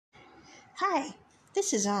Hi,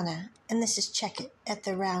 this is Anna, and this is Check It at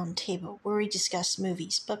the Round Table, where we discuss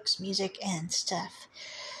movies, books, music, and stuff.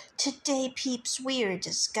 Today, peeps, we are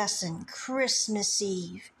discussing Christmas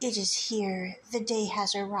Eve. It is here. The day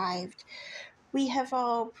has arrived. We have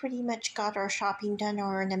all pretty much got our shopping done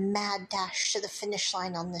or are in a mad dash to the finish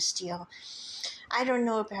line on this deal. I don't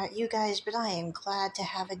know about you guys, but I am glad to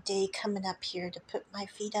have a day coming up here to put my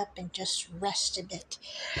feet up and just rest a bit.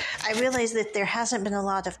 I realize that there hasn't been a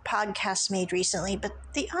lot of podcasts made recently, but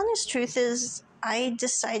the honest truth is I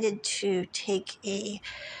decided to take a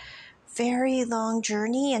very long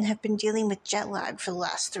journey and have been dealing with jet lag for the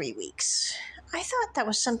last 3 weeks. I thought that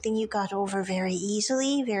was something you got over very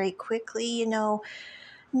easily, very quickly, no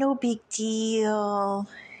big deal.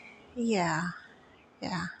 Yeah.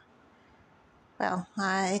 Well,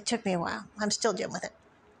 it took me a while. I'm still dealing with it.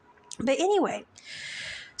 But anyway,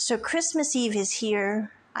 so Christmas Eve is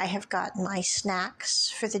here. I have gotten my snacks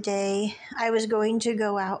for the day. I was going to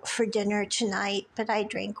go out for dinner tonight, but I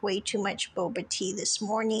drank way too much boba tea this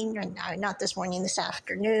morning, or not this morning, this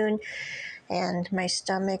afternoon, and my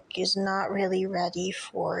stomach is not really ready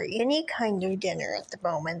for any kind of dinner at the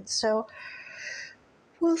moment, so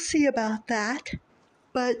we'll see about that.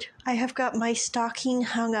 But I have got my stocking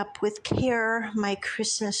hung up with care. My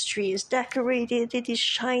Christmas tree is decorated. It is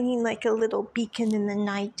shining like a little beacon in the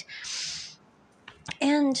night.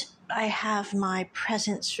 And I have my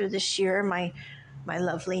presents for this year. My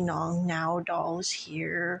lovely Nong Now dolls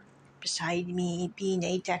here beside me, being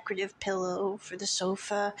a decorative pillow for the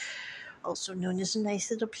sofa, also known as a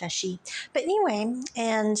nice little plushie. But anyway,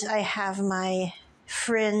 and I have my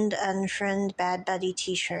friend, unfriend, bad buddy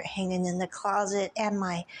t-shirt hanging in the closet, and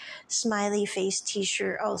my smiley face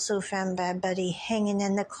t-shirt, also from Bad Buddy, hanging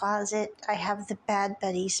in the closet. I have the Bad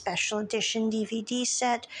Buddy special edition DVD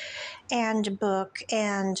set and book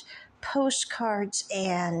and postcards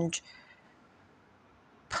and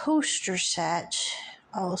poster set.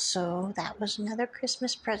 Also, that was another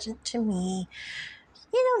Christmas present to me.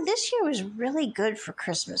 This year was really good for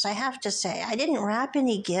Christmas, I have to say. I didn't wrap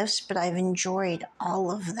any gifts, but I've enjoyed all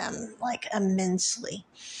of them, immensely.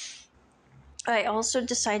 I also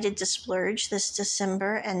decided to splurge this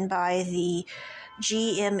December and buy the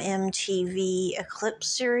GMMTV Eclipse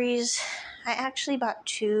series. I actually bought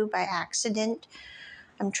 2 by accident.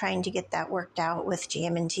 I'm trying to get that worked out with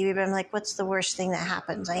GMMTV, but I'm like, what's the worst thing that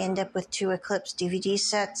happens? I end up with 2 Eclipse DVD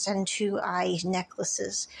sets and 2 eye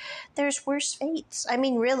necklaces. There's worse fates. I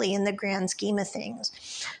mean, really, in the grand scheme of things.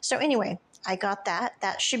 So anyway, I got that.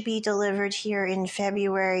 That should be delivered here in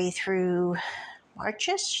February through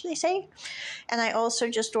Marchish, they say. And I also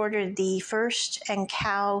just ordered the First and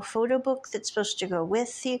Cow photo book that's supposed to go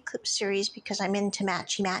with the Eclipse series because I'm into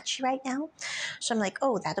matchy-matchy right now. So I'm like,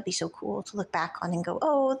 oh, that'll be so cool to look back on and go,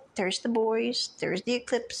 oh, there's the boys, there's the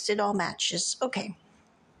Eclipse, it all matches. Okay.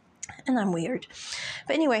 And I'm weird.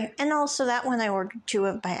 But anyway, and also that one I ordered 2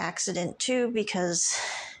 of by accident too because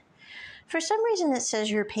for some reason it says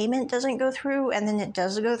your payment doesn't go through, and then it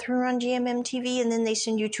does go through on GMMTV, and then they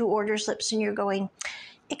send you 2 order slips and you're going,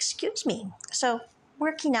 excuse me. So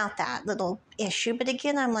working out that little issue. But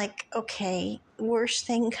again, I'm like, okay, worst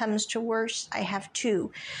thing comes to worst, I have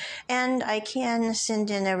 2. And I can send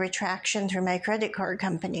in a retraction through my credit card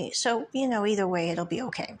company. So, either way, it'll be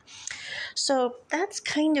okay. So that's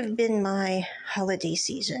kind of been my holiday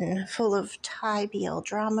season, full of Thai BL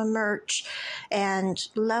drama merch and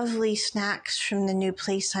lovely snacks from the new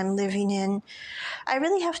place I'm living in. I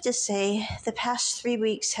really have to say the past 3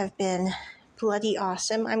 weeks have been bloody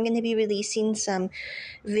awesome. I'm going to be releasing some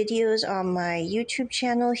videos on my YouTube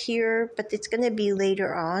channel here, but it's going to be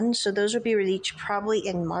later on, so those will be released probably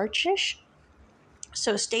in Marchish.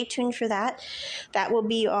 So stay tuned for that. That will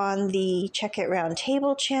be on the Check It Round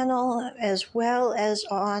Table channel as well as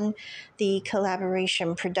on the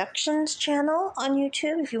Collaboration Productions channel on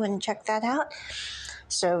YouTube if you want to check that out.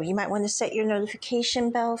 So you might want to set your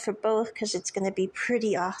notification bell for both because it's going to be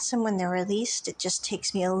pretty awesome when they're released. It just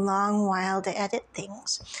takes me a long while to edit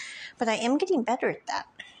things. But I am getting better at that.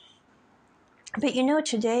 But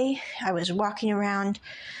today I was walking around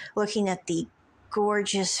looking at the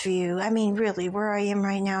gorgeous view. I mean, really, where I am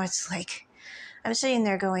right now, it's like I'm sitting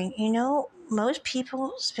there going, most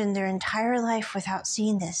people spend their entire life without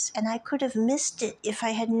seeing this, and I could have missed it if I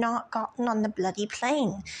had not gotten on the bloody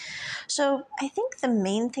plane. So I think the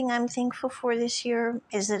main thing I'm thankful for this year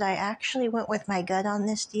is that I actually went with my gut on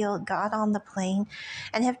this deal, got on the plane,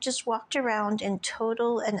 and have just walked around in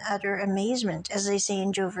total and utter amazement, as they say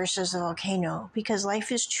in Joe versus the Volcano, because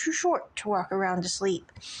life is too short to walk around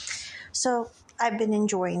asleep. So I've been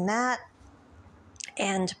enjoying that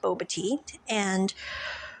and boba tea, and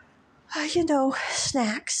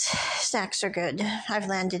Snacks. Snacks are good. I've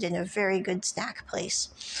landed in a very good snack place.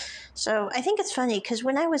 So I think it's funny because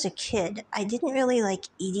when I was a kid, I didn't really like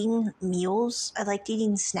eating meals. I liked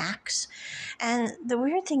eating snacks. And the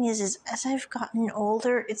weird thing is as I've gotten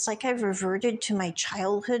older, it's like I've reverted to my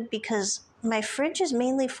childhood because my fridge is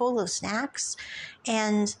mainly full of snacks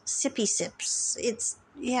and sippy sips.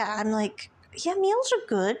 I'm like, yeah, meals are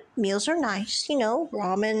good. Meals are nice,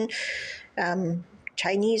 ramen, um,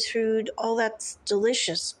 Chinese food, all that's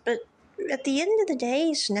delicious. But at the end of the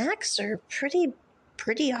day, snacks are pretty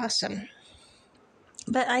awesome.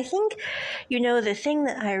 But I think, the thing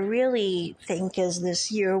that I really think as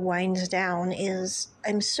this year winds down is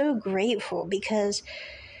I'm so grateful because,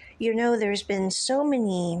 there's been so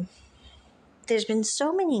many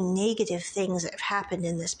negative things that have happened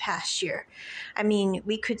in this past year. I mean,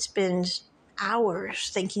 we could spend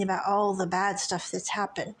hours thinking about all the bad stuff that's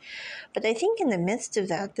happened. But I think in the midst of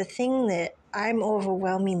that, the thing that I'm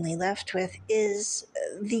overwhelmingly left with is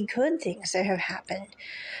the good things that have happened.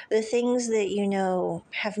 The things that,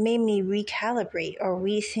 have made me recalibrate or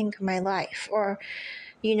rethink my life or,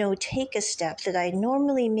 take a step that I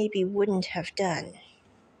normally maybe wouldn't have done.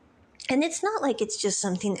 And it's not like it's just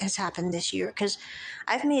something that has happened this year, because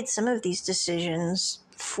I've made some of these decisions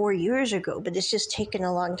 4 years ago, but it's just taken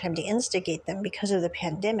a long time to instigate them because of the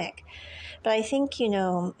pandemic. But I think,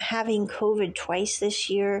 having COVID twice this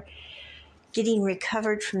year, getting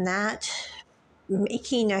recovered from that,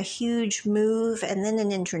 making a huge move and then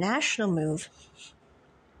an international move,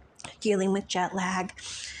 dealing with jet lag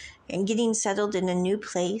and getting settled in a new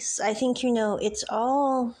place, I think, it's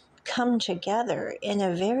all come together in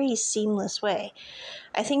a very seamless way.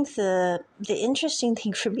 I think the interesting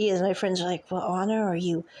thing for me is my friends are like, well, Anna, are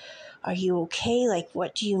you okay? Like,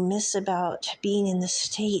 what do you miss about being in the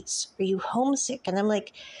States? Are you homesick? And I'm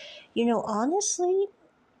like, honestly,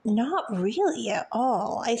 not really at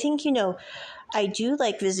all. I think, I do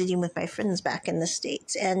like visiting with my friends back in the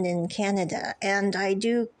States and in Canada, and I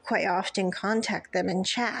do quite often contact them and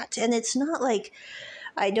chat. And it's not like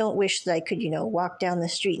I don't wish that I could, walk down the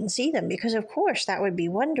street and see them, because of course that would be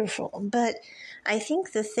wonderful. But I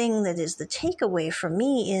think the thing that is the takeaway for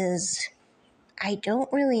me is I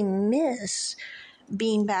don't really miss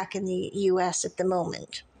being back in the US at the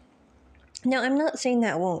moment. Now, I'm not saying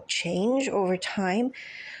that won't change over time.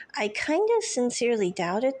 I kind of sincerely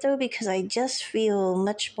doubt it, though, because I just feel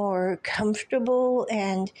much more comfortable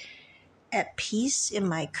and at peace in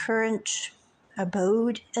my current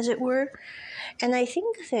abode, as it were. And I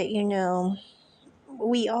think that,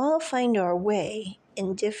 we all find our way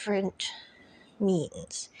in different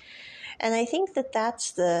means. And I think that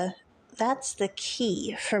that's the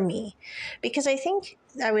key for me, because I think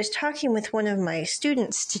I was talking with one of my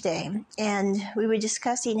students today, and we were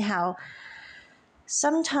discussing how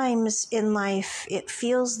sometimes in life it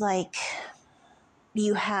feels like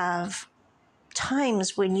you have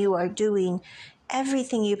times when you are doing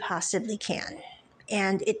everything you possibly can,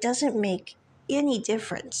 and it doesn't make any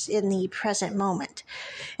difference in the present moment.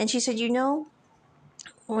 And she said,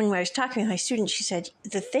 when I was talking with my student, she said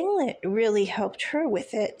the thing that really helped her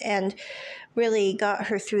with it and really got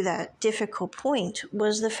her through that difficult point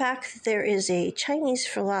was the fact that there is a Chinese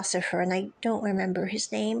philosopher, and I don't remember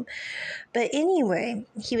his name, but anyway,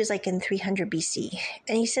 he was like in 300 BC,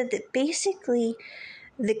 and he said that basically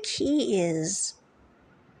the key is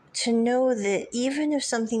to know that even if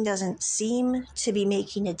something doesn't seem to be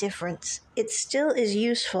making a difference, it still is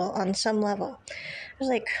useful on some level. I was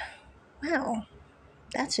like, wow,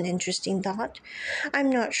 that's an interesting thought. I'm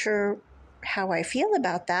not sure how I feel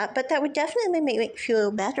about that, but that would definitely make me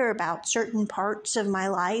feel better about certain parts of my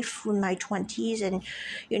life in my 20s and,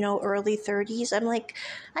 early 30s. I'm like,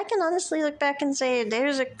 I can honestly look back and say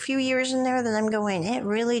there's a few years in there that I'm going, it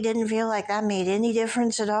really didn't feel like that made any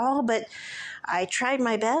difference at all, but I tried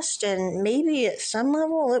my best, and maybe at some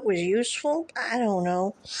level it was useful. I don't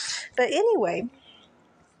know. But anyway,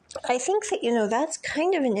 I think that, that's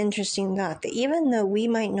kind of an interesting thought, that even though we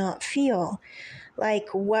might not feel like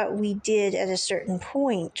what we did at a certain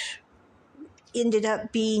point ended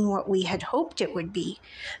up being what we had hoped it would be,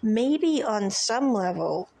 maybe on some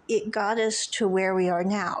level it got us to where we are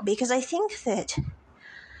now. Because I think that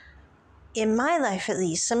in my life, at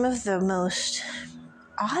least, some of the most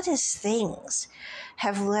oddest things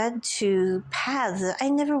have led to paths that I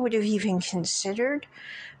never would have even considered,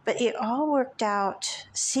 but it all worked out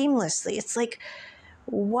seamlessly. It's like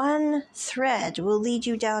one thread will lead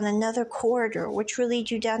you down another corridor, which will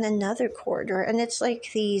lead you down another corridor, and it's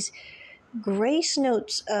like these grace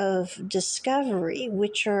notes of discovery,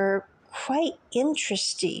 which are quite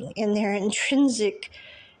interesting in their intrinsic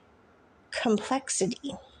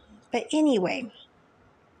complexity. But anyway,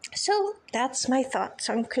 so that's my thoughts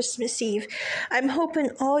on Christmas Eve. I'm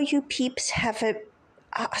hoping all you peeps have a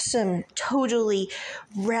awesome, totally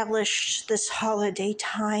relish this holiday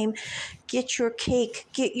time. Get your cake,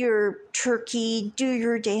 get your turkey, do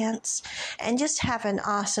your dance, and just have an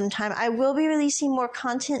awesome time. I will be releasing more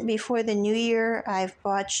content before the new year. I've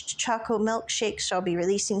watched Choco Milkshake, so I'll be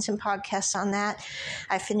releasing some podcasts on that.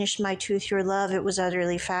 I finished my Tooth Your Love. It was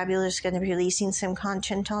utterly fabulous. Going to be releasing some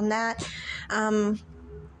content on that.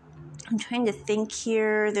 I'm trying to think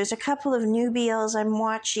here. There's a couple of new BLs I'm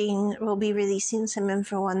watching. We'll be releasing some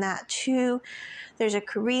info on that too. There's a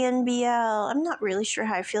Korean BL. I'm not really sure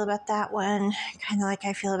how I feel about that one. Kind of like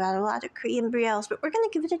I feel about a lot of Korean BLs, but we're going to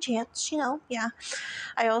give it a chance, yeah.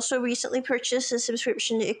 I also recently purchased a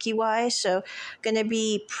subscription to Ikiwai, so going to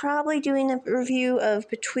be probably doing a review of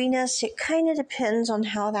Between Us. It kind of depends on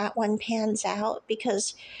how that one pans out,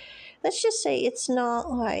 because let's just say it's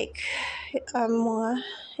not like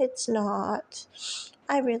it's not.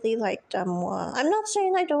 I really like Damwa. I'm not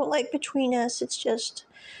saying I don't like Between Us. It's just,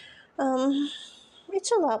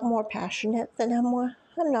 it's a lot more passionate than Damwa.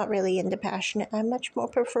 I'm not really into passionate. I much more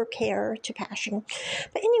prefer care to passion.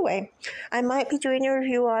 But anyway, I might be doing a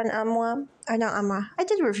review on Amwa. Not Amwa. I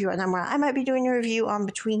did a review on Amwa. I might be doing a review on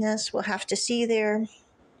Between Us. We'll have to see there.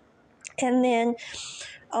 And then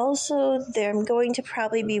also, I'm going to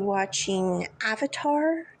probably be watching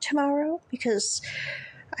Avatar tomorrow, because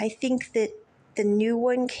I think that the new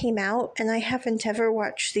one came out and I haven't ever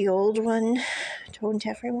watched the old one. Don't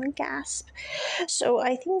everyone gasp. So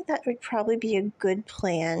I think that would probably be a good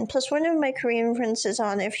plan. Plus, one of my Korean friends says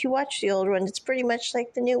on, if you watch the old one, it's pretty much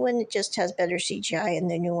like the new one. It just has better CGI in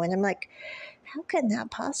the new one. I'm like, how can that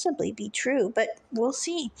possibly be true? But we'll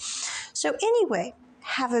see. So anyway,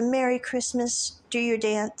 have a Merry Christmas, do your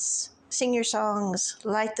dance, sing your songs,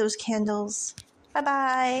 light those candles.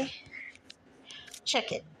 Bye-bye.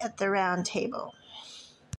 Check it at the round table.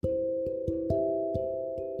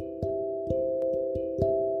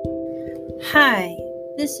 Hi,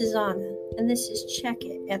 this is Anna, and this is Check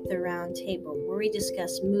It at the Round Table, where we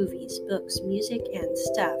discuss movies, books, music, and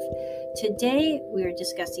stuff. Today, we're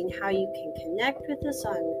discussing how you can connect with us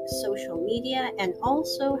on social media and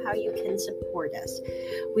also how you can support us.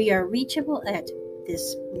 We are reachable at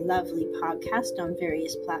this lovely podcast on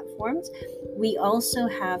various platforms. We also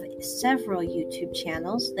have several YouTube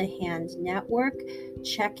channels, The Hand Network,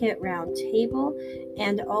 Check It Round Table,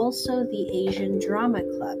 and also the Asian Drama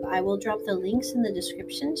Club. I will drop the links in the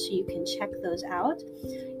description so you can check those out.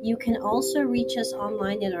 You can also reach us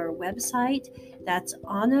online at our website. That's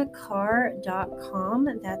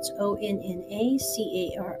onnacarr.com. That's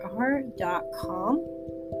ONNACARR.com.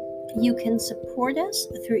 You can support us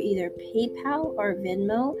through either PayPal or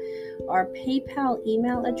Venmo. Our PayPal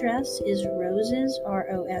email address is roses,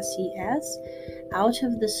 ROSES, out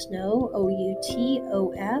of the snow,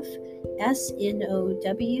 OUTOFSNOW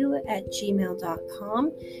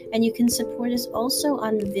 @gmail.com. And you can support us also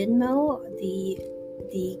on Venmo.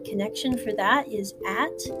 The connection for that is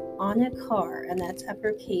at Anna Carr, and that's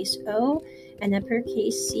uppercase O and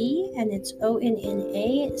uppercase C, and it's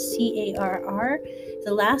ONNACARR.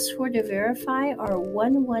 The last four to verify are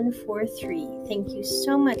 1143. Thank you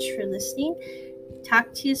so much for listening.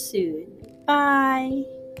 Talk to you soon. Bye.